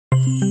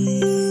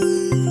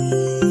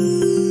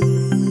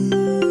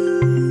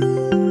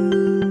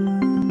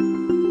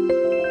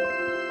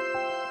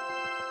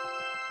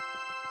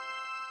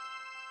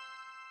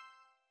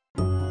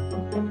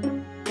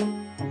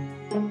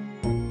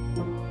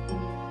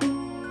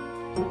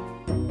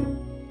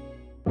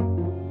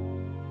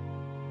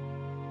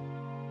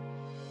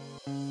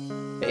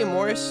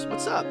Morris.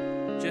 What's up?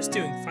 Just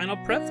doing final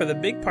prep for the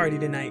big party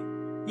tonight.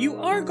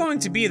 You are going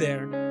to be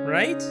there,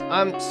 right?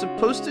 I'm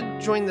supposed to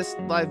join this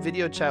live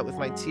video chat with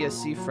my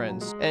TSC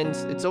friends, and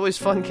it's always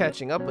fun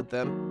catching up with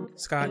them.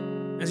 Scott,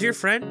 as your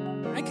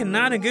friend, I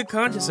cannot in good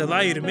conscience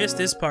allow you to miss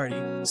this party.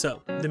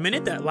 So, the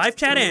minute that live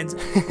chat ends,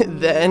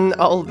 then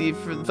I'll leave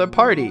for the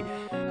party.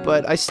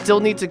 But I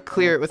still need to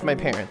clear it with my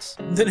parents.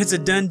 Then it's a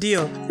done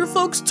deal. Your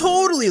folks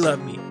totally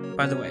love me.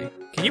 By the way,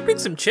 can you bring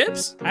some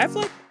chips? I have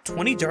like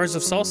 20 jars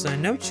of salsa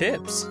and no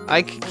chips.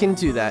 I can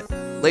do that.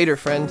 Later,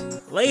 friend.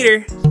 Later.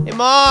 Hey,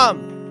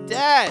 Mom!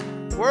 Dad!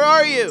 Where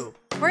are you?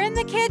 We're in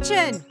the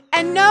kitchen,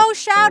 and no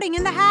shouting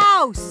in the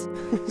house.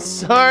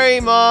 Sorry,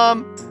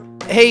 Mom.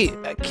 Hey,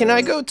 can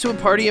I go to a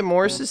party at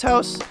Morris's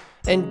house?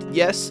 And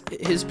yes,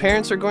 his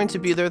parents are going to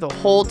be there the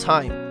whole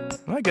time.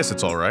 Well, I guess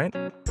it's all right.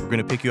 We're going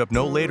to pick you up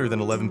no later than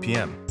 11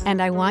 p.m.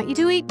 And I want you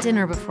to eat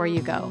dinner before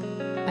you go.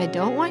 I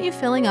don't want you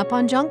filling up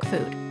on junk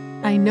food.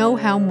 I know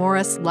how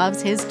Morris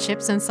loves his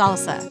chips and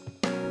salsa.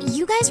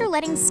 You guys are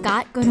letting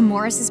Scott go to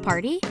Morris's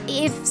party?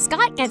 If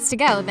Scott gets to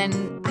go,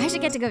 then I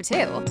should get to go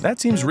too. That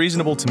seems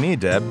reasonable to me,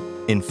 Deb.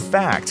 In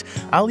fact,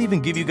 I'll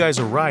even give you guys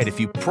a ride if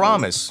you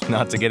promise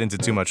not to get into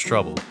too much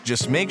trouble.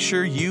 Just make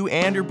sure you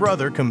and your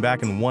brother come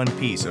back in one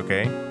piece,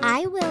 okay?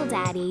 I will,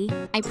 Daddy.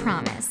 I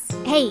promise.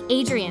 Hey,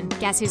 Adrian,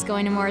 guess who's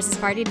going to Morris's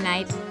party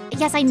tonight?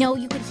 Yes, I know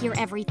you could hear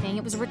everything.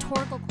 It was a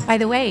rhetorical question. By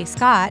the way,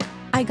 Scott,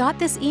 I got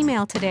this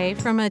email today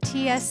from a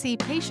TSC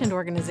patient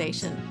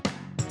organization.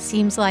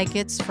 Seems like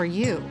it's for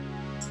you.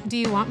 Do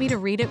you want me to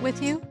read it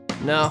with you?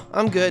 No,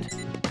 I'm good.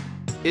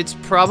 It's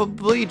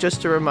probably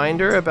just a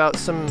reminder about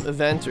some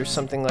event or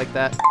something like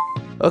that.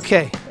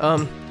 Okay,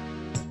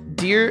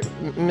 dear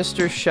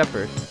Mr.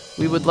 Shepard,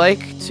 we would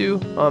like to,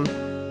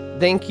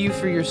 thank you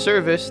for your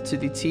service to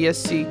the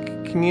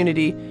TSC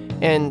community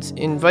and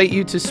invite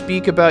you to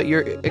speak about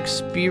your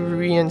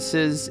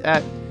experiences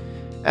at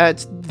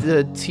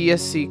the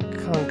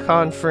TSC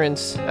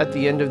conference at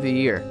the end of the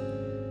year.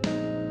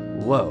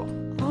 Whoa.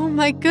 Oh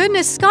my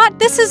goodness, Scott,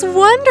 this is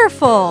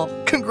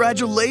wonderful!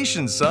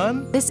 Congratulations,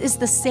 son! This is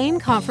the same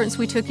conference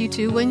we took you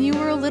to when you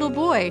were a little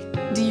boy.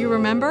 Do you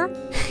remember?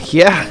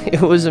 Yeah,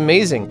 it was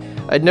amazing.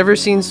 I'd never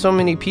seen so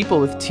many people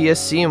with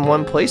TSC in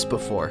one place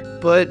before.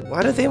 But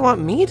why do they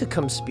want me to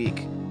come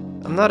speak?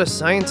 I'm not a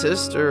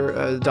scientist or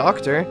a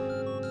doctor.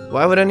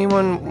 Why would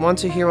anyone want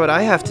to hear what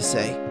I have to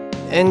say?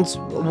 And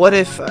what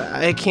if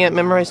I can't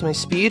memorize my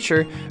speech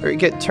or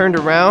get turned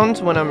around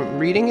when I'm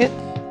reading it?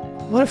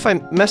 What if I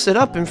mess it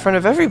up in front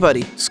of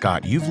everybody?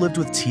 Scott, you've lived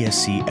with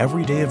TSC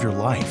every day of your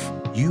life.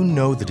 You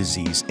know the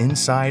disease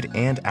inside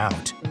and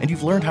out, and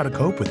you've learned how to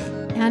cope with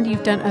it. And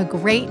you've done a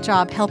great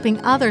job helping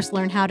others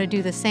learn how to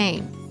do the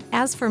same.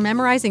 As for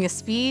memorizing a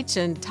speech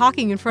and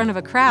talking in front of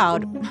a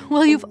crowd,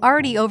 well, you've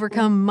already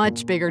overcome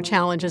much bigger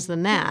challenges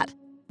than that.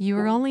 You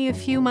were only a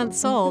few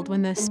months old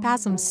when the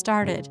spasms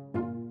started.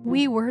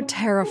 We were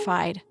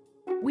terrified.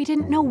 We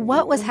didn't know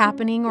what was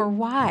happening or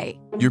why.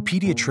 Your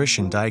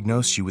pediatrician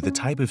diagnosed you with a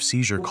type of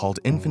seizure called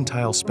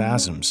infantile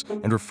spasms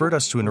and referred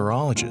us to a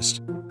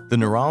neurologist. The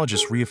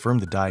neurologist reaffirmed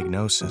the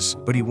diagnosis,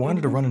 but he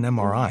wanted to run an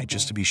MRI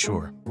just to be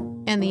sure.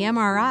 And the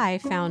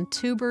MRI found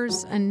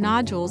tubers and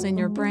nodules in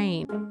your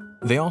brain.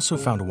 They also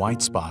found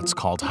white spots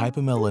called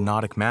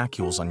hypomelanotic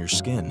macules on your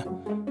skin.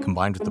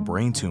 Combined with the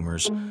brain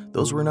tumors,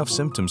 those were enough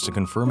symptoms to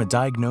confirm a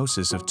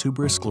diagnosis of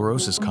tuberous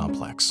sclerosis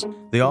complex.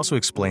 They also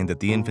explained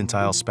that the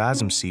infantile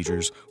spasm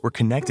seizures were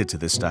connected to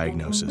this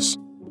diagnosis.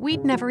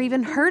 We'd never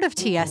even heard of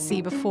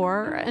TSC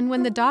before, and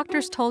when the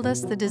doctors told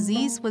us the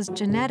disease was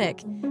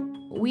genetic,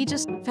 we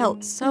just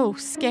felt so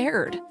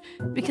scared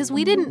because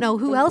we didn't know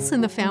who else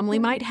in the family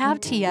might have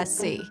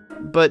TSC.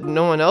 But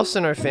no one else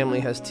in our family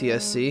has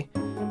TSC.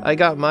 I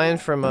got mine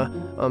from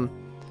a,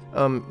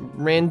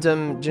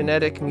 random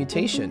genetic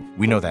mutation.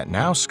 We know that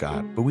now,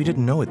 Scott, but we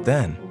didn't know it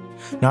then.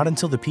 Not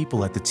until the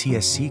people at the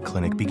TSC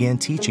clinic began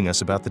teaching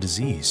us about the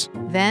disease.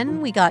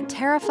 Then we got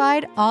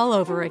terrified all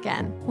over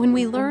again when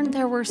we learned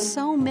there were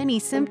so many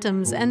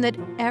symptoms and that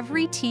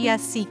every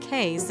TSC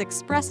case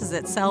expresses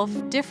itself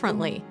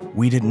differently.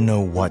 We didn't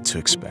know what to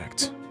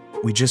expect.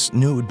 We just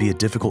knew it would be a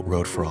difficult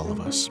road for all of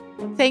us.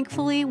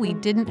 Thankfully, we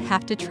didn't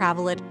have to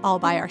travel it all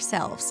by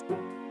ourselves.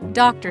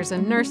 Doctors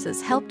and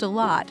nurses helped a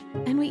lot,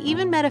 and we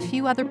even met a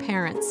few other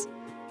parents.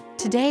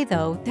 Today,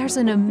 though, there's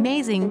an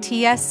amazing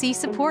TSC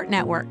support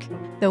network.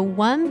 The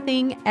one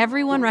thing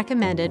everyone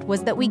recommended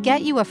was that we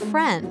get you a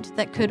friend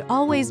that could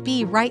always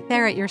be right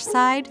there at your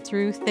side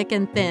through thick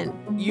and thin.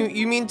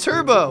 You mean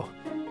Turbo?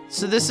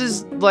 So this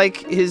is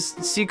like his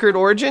secret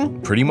origin?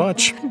 Pretty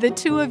much. The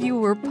two of you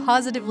were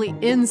positively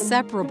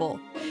inseparable.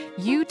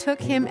 You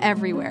took him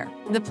everywhere.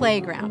 The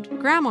playground,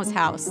 Grandma's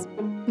house,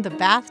 the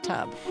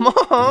bathtub.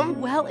 Mom!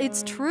 Well,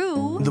 it's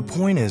true. The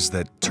point is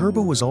that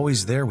Turbo was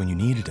always there when you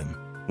needed him.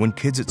 When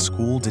kids at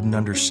school didn't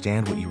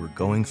understand what you were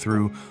going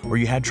through or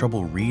you had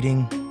trouble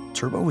reading,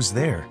 Turbo was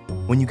there.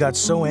 When you got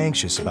so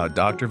anxious about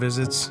doctor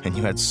visits, and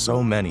you had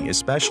so many,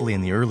 especially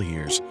in the early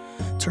years,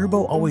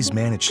 Turbo always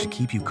managed to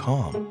keep you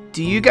calm.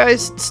 Do you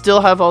guys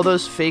still have all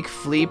those fake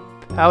flea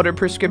powder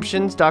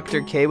prescriptions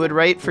Dr. K would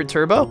write for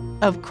Turbo?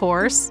 Of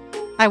course.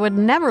 I would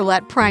never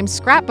let prime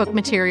scrapbook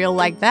material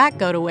like that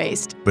go to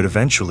waste. But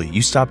eventually,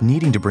 you stopped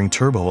needing to bring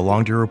Turbo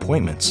along to your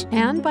appointments.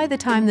 And by the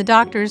time the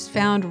doctors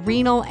found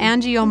renal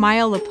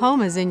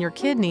angiomyolipomas in your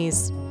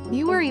kidneys,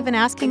 you were even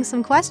asking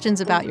some questions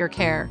about your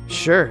care.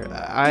 Sure,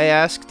 I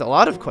asked a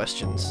lot of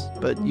questions,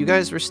 but you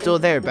guys were still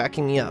there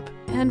backing me up.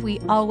 And we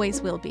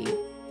always will be.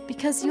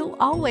 Because you'll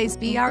always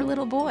be our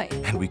little boy.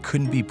 And we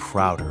couldn't be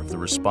prouder of the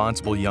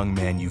responsible young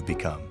man you've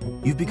become.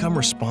 You've become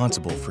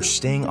responsible for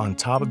staying on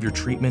top of your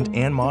treatment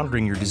and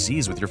monitoring your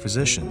disease with your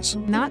physicians.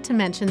 Not to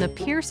mention the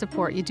peer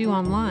support you do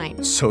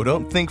online. So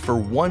don't think for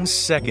 1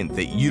 second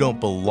that you don't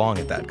belong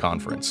at that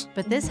conference.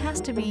 But this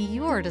has to be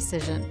your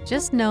decision.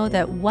 Just know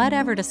that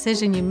whatever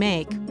decision you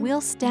make,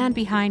 we'll stand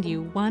behind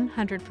you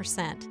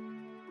 100%.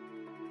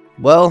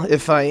 Well,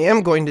 if I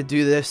am going to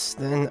do this,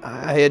 then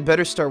I had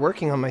better start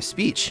working on my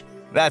speech.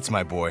 That's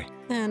my boy.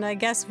 And I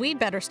guess we'd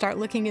better start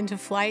looking into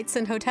flights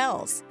and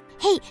hotels.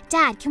 Hey,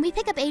 Dad, can we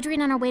pick up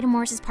Adrian on our way to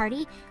Morris's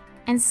party?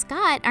 And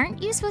Scott,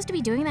 aren't you supposed to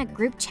be doing that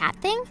group chat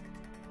thing?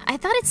 I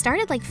thought it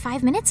started like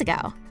 5 minutes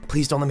ago.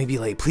 Please don't let me be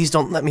late. Please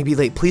don't let me be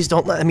late. Please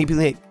don't let me be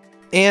late.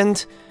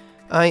 And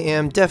I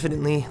am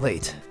definitely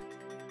late.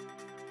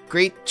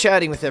 Great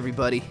chatting with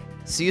everybody.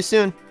 See you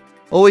soon.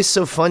 Always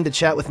so fun to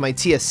chat with my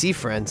TSC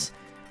friends.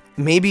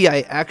 Maybe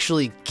I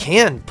actually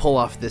can pull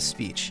off this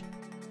speech.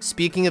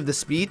 Speaking of the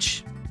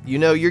speech, you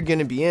know you're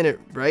gonna be in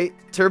it, right,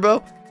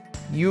 Turbo?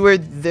 You were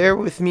there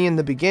with me in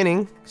the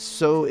beginning,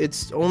 so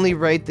it's only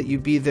right that you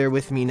be there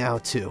with me now,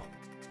 too.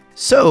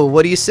 So,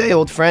 what do you say,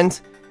 old friend?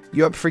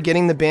 You up for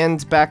getting the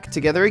band back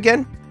together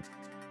again?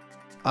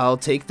 I'll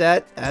take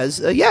that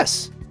as a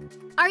yes.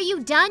 Are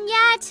you done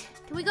yet?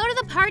 Can we go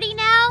to the party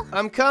now?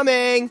 I'm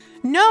coming!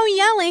 No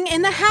yelling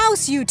in the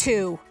house, you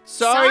two!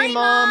 Sorry,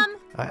 Mom!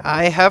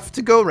 I have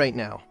to go right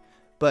now,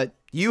 but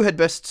you had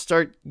best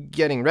start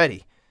getting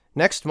ready.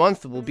 Next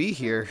month we'll be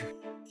here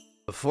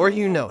before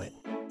you know it.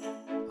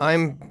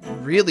 I'm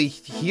really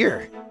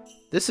here.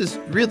 This is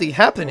really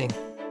happening.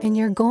 And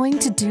you're going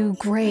to do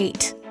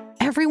great.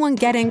 Everyone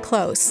get in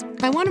close.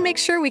 I want to make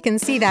sure we can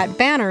see that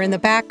banner in the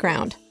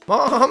background.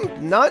 Mom,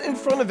 not in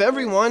front of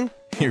everyone.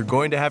 You're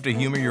going to have to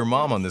humor your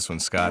mom on this one,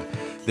 Scott.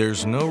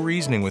 There's no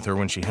reasoning with her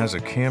when she has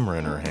a camera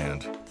in her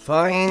hand.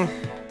 Fine,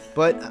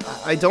 but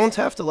I don't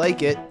have to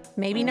like it.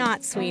 Maybe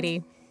not,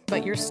 sweetie.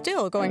 But you're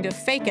still going to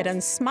fake it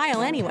and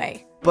smile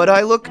anyway. But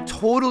I look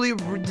totally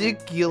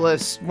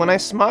ridiculous when I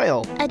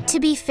smile. To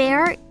be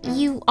fair,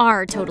 you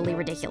are totally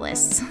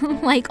ridiculous.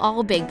 Like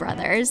all big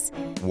brothers.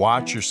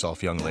 Watch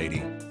yourself, young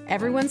lady.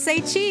 Everyone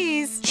say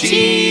cheese.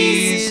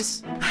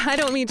 Cheese! I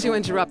don't mean to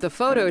interrupt the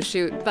photo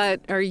shoot, but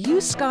are you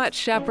Scott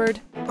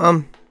Shepard?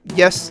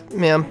 Yes,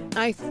 ma'am.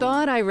 I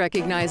thought I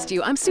recognized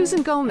you. I'm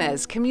Susan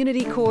Gomez,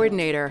 Community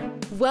Coordinator.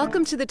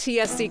 Welcome to the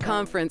TSC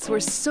conference. We're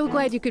so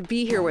glad you could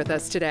be here with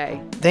us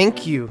today.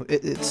 Thank you.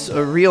 It's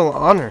a real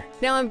honor.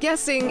 Now I'm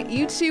guessing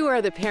you two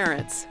are the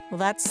parents. Well,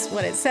 that's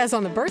what it says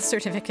on the birth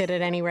certificate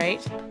at any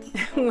rate.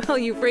 Well,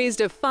 you've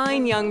raised a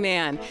fine young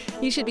man.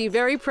 You should be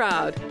very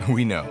proud.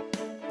 We know,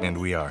 and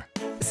we are.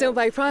 So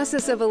by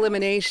process of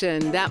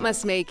elimination, that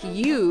must make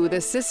you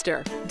the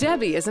sister.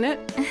 Debbie, isn't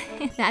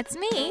it? That's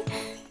me.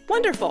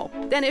 Wonderful.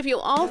 Then if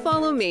you'll all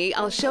follow me,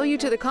 I'll show you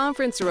to the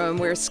conference room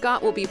where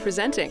Scott will be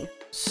presenting.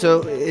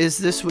 So, is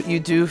this what you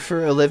do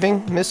for a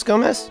living, Miss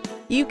Gomez?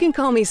 You can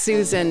call me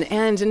Susan,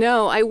 and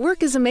no, I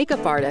work as a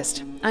makeup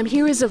artist. I'm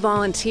here as a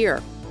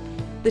volunteer.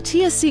 The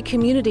TSC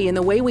community in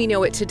the way we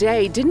know it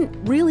today didn't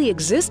really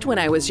exist when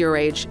I was your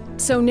age,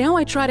 so now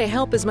I try to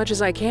help as much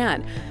as I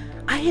can.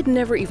 I had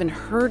never even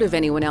heard of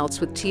anyone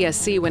else with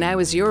TSC when I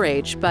was your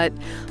age, but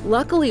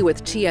luckily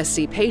with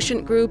TSC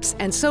patient groups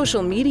and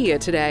social media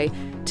today,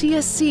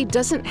 TSC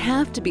doesn't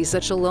have to be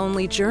such a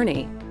lonely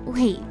journey.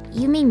 Wait,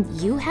 you mean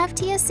you have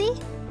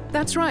TSC?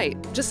 That's right,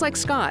 just like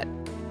Scott.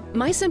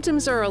 My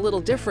symptoms are a little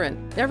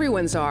different,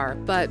 everyone's are,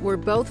 but we're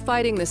both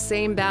fighting the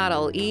same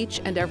battle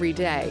each and every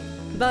day.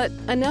 But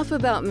enough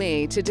about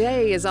me,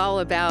 today is all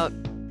about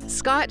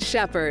Scott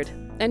Shepard,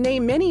 a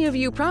name many of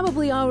you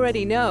probably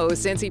already know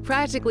since he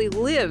practically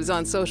lives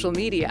on social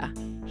media.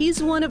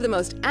 He's one of the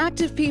most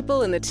active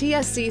people in the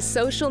TSC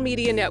social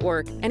media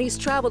network, and he's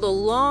traveled a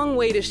long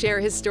way to share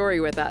his story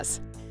with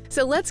us.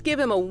 So let's give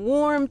him a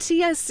warm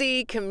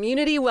TSC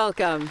community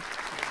welcome.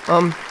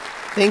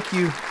 Thank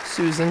you,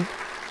 Susan.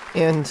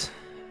 And,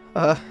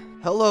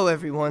 hello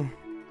everyone.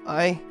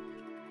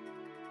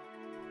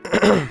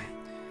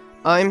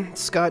 I'm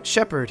Scott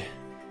Shepard,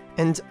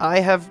 and I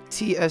have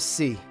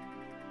TSC.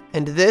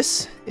 And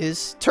this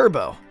is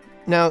Turbo.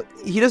 Now,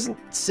 he doesn't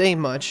say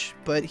much,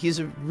 but he's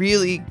a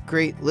really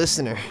great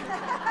listener.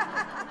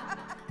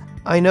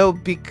 I know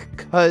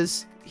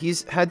because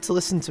he's had to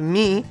listen to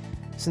me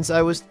since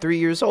I was 3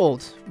 years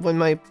old, when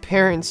my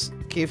parents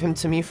gave him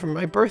to me for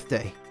my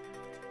birthday.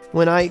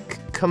 When I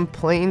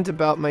complained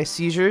about my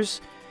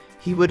seizures,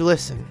 he would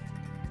listen.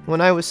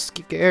 When I was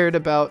scared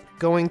about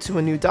going to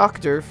a new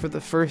doctor for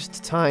the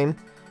first time,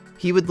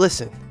 he would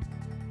listen.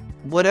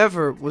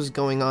 Whatever was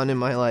going on in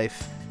my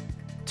life,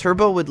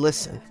 Turbo would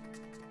listen.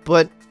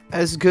 But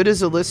as good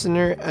as a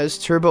listener as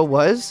Turbo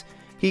was,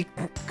 he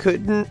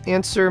couldn't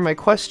answer my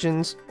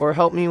questions or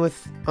help me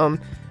with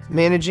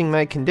managing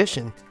my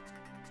condition.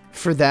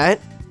 For that,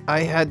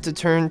 I had to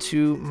turn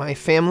to my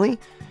family,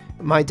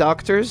 my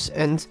doctors,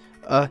 and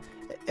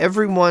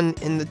everyone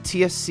in the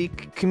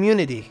TSC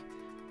community.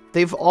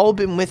 They've all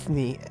been with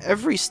me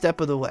every step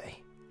of the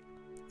way.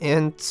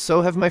 And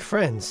so have my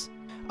friends.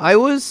 I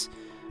was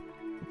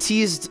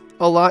teased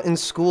a lot in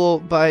school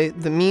by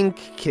the mean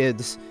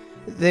kids.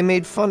 They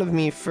made fun of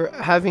me for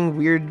having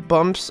weird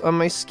bumps on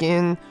my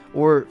skin,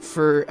 or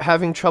for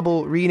having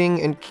trouble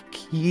reading and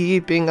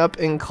keeping up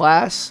in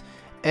class,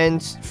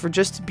 and for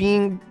just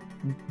being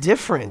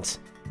different.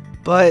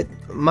 But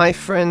my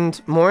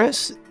friend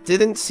Morris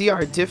didn't see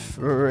our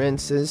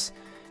differences.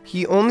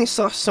 He only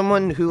saw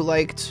someone who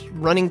liked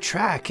running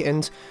track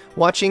and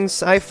watching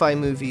sci-fi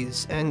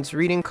movies and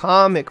reading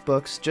comic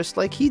books just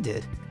like he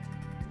did.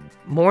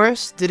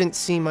 Morris didn't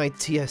see my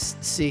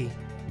TSC.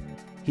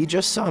 He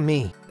just saw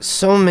me.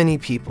 So many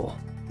people,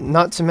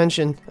 not to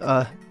mention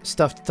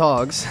stuffed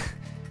dogs,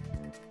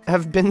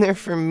 have been there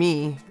for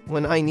me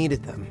when I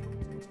needed them.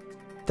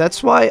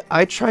 That's why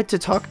I tried to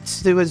talk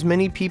to as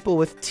many people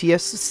with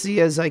TSC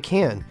as I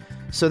can,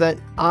 so that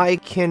I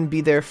can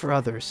be there for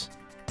others.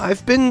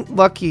 I've been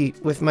lucky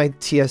with my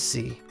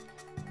TSC.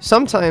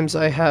 Sometimes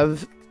I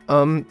have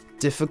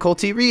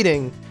difficulty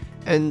reading,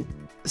 and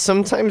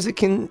sometimes it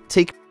can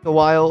take a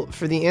while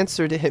for the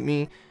answer to hit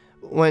me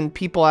when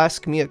people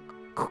ask me a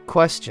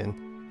question.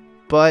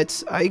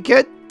 But I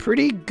get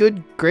pretty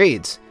good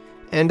grades,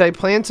 and I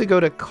plan to go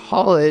to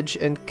college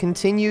and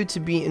continue to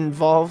be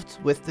involved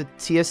with the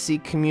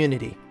TSC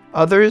community.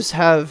 Others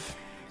have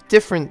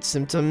different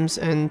symptoms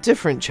and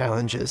different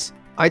challenges.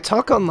 I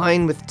talk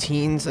online with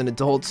teens and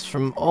adults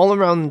from all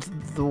around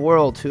the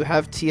world who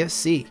have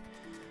TSC.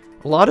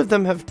 A lot of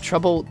them have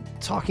trouble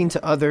talking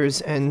to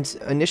others and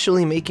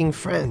initially making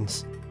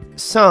friends.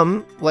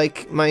 Some,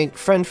 like my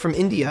friend from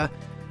India,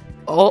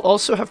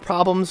 also have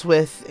problems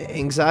with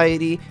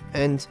anxiety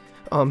and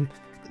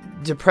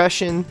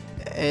depression,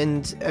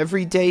 and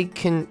every day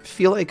can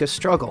feel like a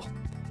struggle.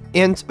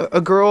 And a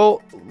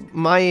girl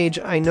my age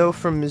I know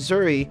from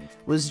Missouri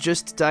was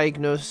just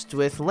diagnosed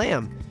with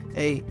LAM,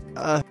 a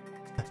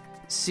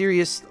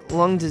serious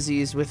lung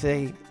disease with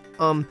a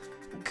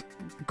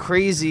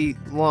crazy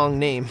long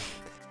name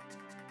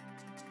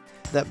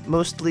that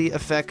mostly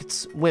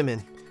affects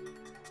women.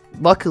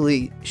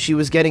 Luckily, she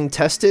was getting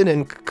tested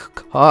and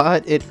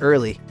caught it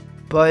early.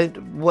 But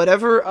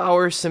whatever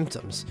our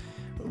symptoms,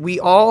 we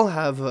all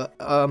have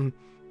a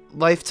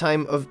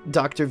lifetime of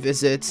doctor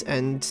visits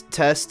and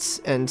tests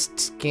and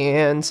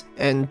scans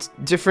and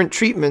different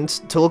treatments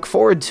to look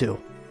forward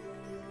to.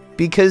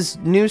 Because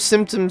new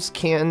symptoms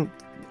can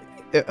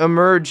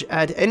emerge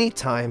at any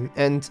time,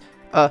 and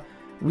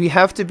we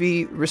have to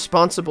be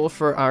responsible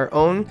for our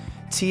own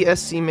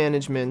TSC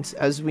management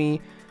as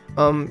we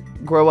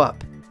grow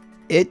up.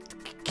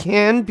 It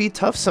can be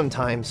tough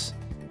sometimes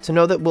to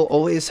know that we'll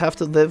always have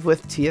to live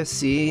with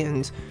TSC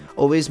and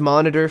always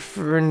monitor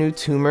for new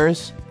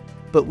tumors,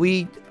 but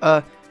we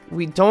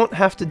don't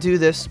have to do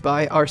this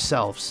by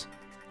ourselves.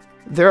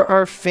 There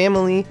are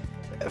family,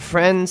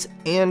 friends,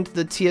 and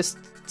the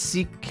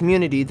TSC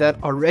community that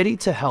are ready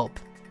to help.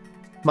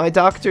 My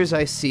doctors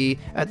I see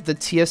at the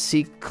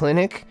TSC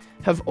clinic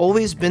have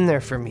always been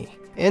there for me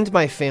and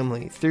my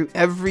family through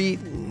every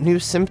new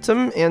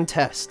symptom and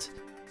test.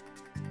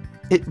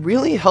 It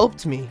really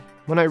helped me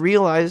when I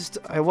realized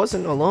I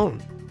wasn't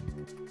alone,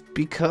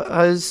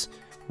 because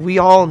we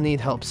all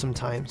need help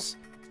sometimes,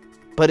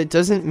 but it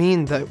doesn't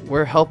mean that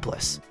we're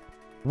helpless.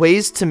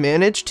 Ways to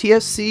manage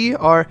TSC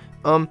are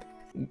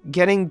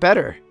getting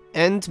better,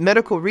 and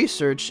medical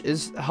research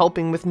is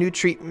helping with new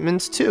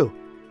treatments too.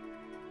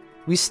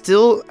 We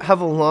still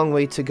have a long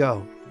way to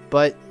go,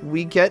 but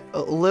we get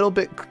a little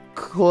bit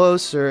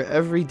closer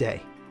every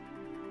day.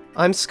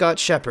 I'm Scott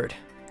Shepard,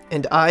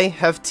 and I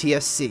have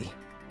TSC,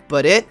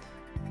 but it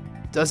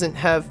doesn't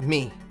have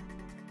me.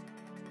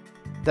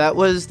 That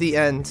was the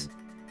end.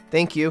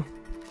 Thank you.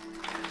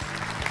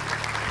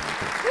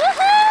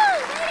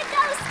 Woohoo! Way to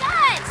go,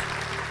 Scott!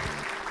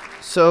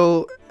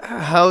 So,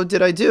 how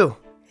did I do?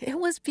 It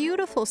was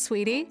beautiful,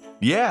 sweetie.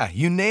 Yeah,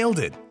 you nailed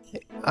it.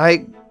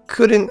 I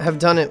couldn't have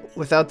done it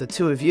without the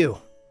two of you.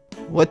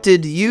 What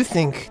did you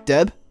think,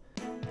 Deb?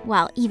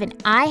 Well, even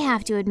I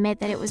have to admit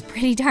that it was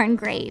pretty darn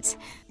great.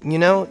 You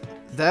know,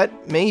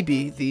 that may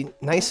be the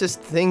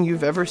nicest thing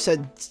you've ever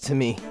said to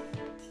me.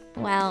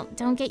 Well,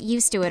 don't get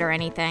used to it or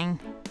anything.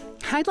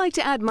 I'd like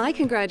to add my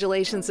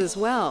congratulations as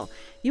well.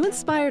 You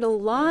inspired a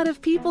lot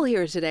of people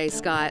here today,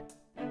 Scott.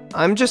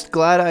 I'm just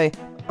glad I,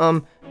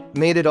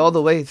 made it all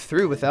the way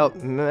through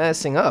without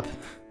messing up.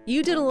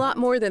 You did a lot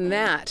more than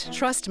that.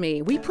 Trust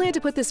me, we plan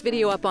to put this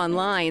video up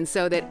online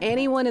so that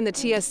anyone in the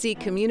TSC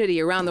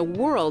community around the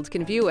world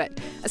can view it,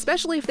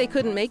 especially if they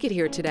couldn't make it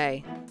here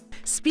today.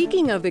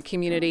 Speaking of the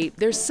community,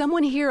 there's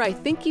someone here I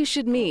think you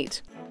should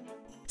meet.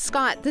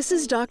 Scott, this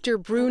is Dr.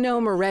 Bruno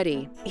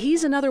Moretti.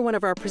 He's another one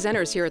of our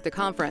presenters here at the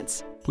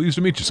conference. Pleased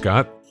to meet you,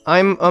 Scott.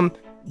 I'm,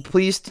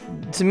 pleased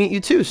to meet you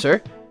too,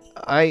 sir.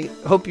 I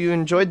hope you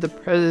enjoyed the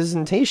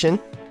presentation.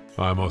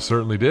 I most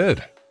certainly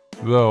did.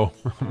 Though,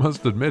 I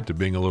must admit to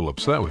being a little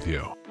upset with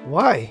you.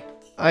 Why?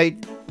 I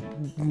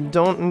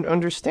don't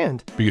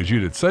understand. Because you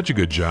did such a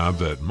good job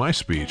that my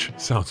speech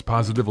sounds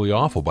positively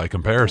awful by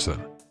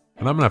comparison.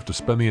 And I'm gonna have to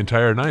spend the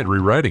entire night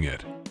rewriting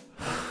it.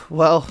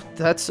 Well,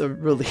 that's a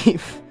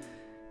relief.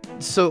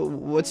 So,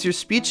 what's your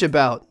speech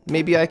about?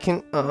 Maybe I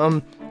can,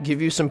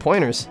 give you some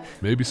pointers.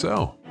 Maybe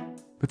so.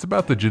 It's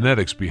about the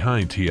genetics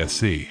behind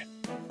TSC.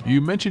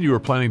 You mentioned you were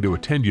planning to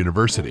attend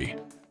university.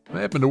 I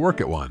happen to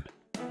work at one.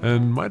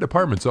 And my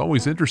department's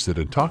always interested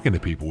in talking to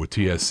people with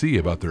TSC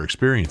about their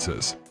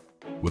experiences.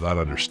 Without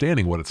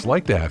understanding what it's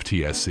like to have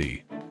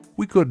TSC,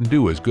 we couldn't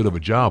do as good of a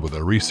job with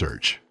our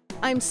research.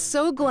 I'm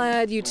so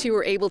glad you two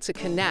were able to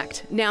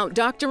connect. Now,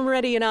 Dr.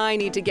 Moretti and I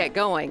need to get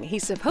going.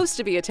 He's supposed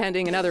to be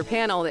attending another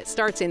panel that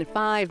starts in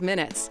 5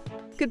 minutes.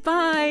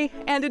 Goodbye,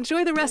 and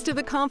enjoy the rest of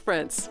the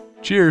conference.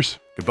 Cheers.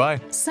 Goodbye.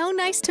 So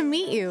nice to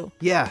meet you.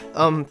 Yeah,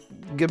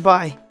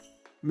 goodbye.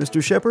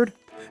 Mr. Shepard,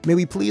 may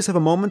we please have a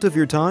moment of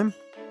your time?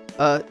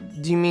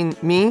 Do you mean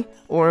me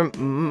or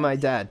my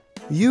dad?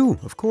 You,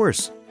 of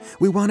course.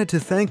 We wanted to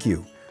thank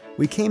you.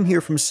 We came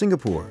here from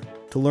Singapore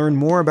to learn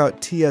more about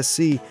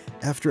TSC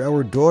after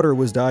our daughter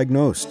was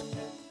diagnosed.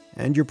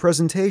 And your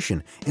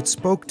presentation, it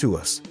spoke to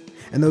us.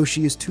 And though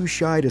she is too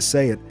shy to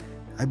say it,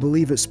 I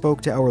believe it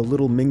spoke to our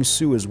little Ming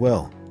Su as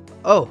well.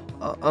 Oh,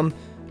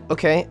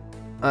 okay.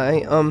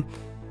 I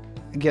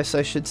guess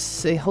I should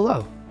say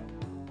hello.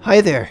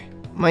 Hi there.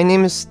 My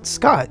name is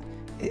Scott.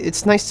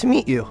 It's nice to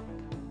meet you.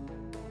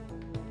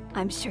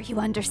 I'm sure you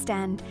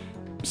understand.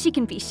 She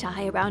can be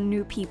shy around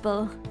new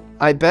people.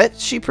 I bet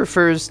she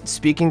prefers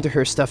speaking to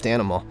her stuffed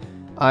animal.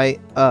 I,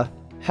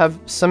 have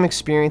some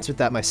experience with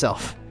that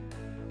myself.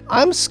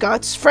 I'm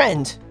Scott's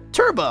friend,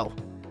 Turbo.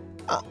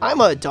 I'm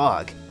a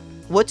dog.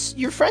 What's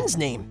your friend's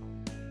name?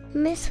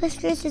 Miss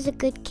Whiskers is a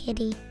good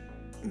kitty.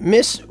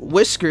 Miss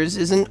Whiskers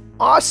is an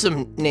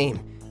awesome name.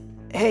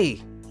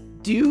 Hey,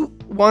 do you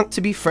want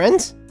to be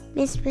friends?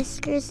 Miss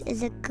Whiskers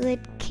is a good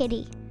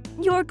kitty.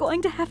 You're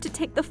going to have to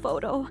take the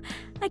photo.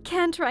 I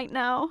can't right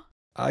now.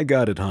 I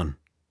got it, hon.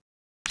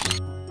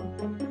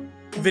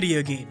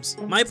 Video games.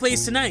 My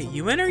place tonight.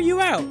 You in or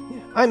you out?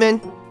 I'm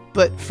in,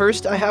 but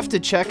first I have to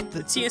check The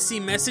the...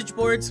 TSC message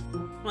boards?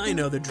 I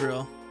know the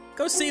drill.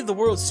 Go save the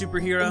world,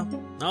 superhero.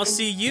 I'll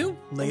see you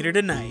later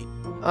tonight.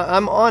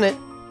 I'm on it,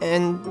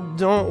 and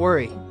don't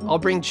worry, I'll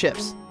bring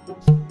chips.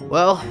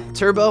 Well,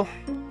 Turbo,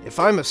 if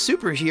I'm a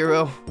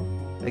superhero,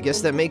 I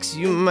guess that makes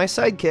you my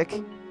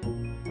sidekick.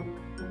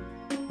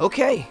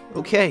 Okay,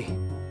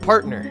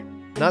 partner,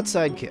 not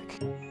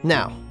sidekick.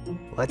 Now,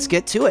 let's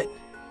get to it.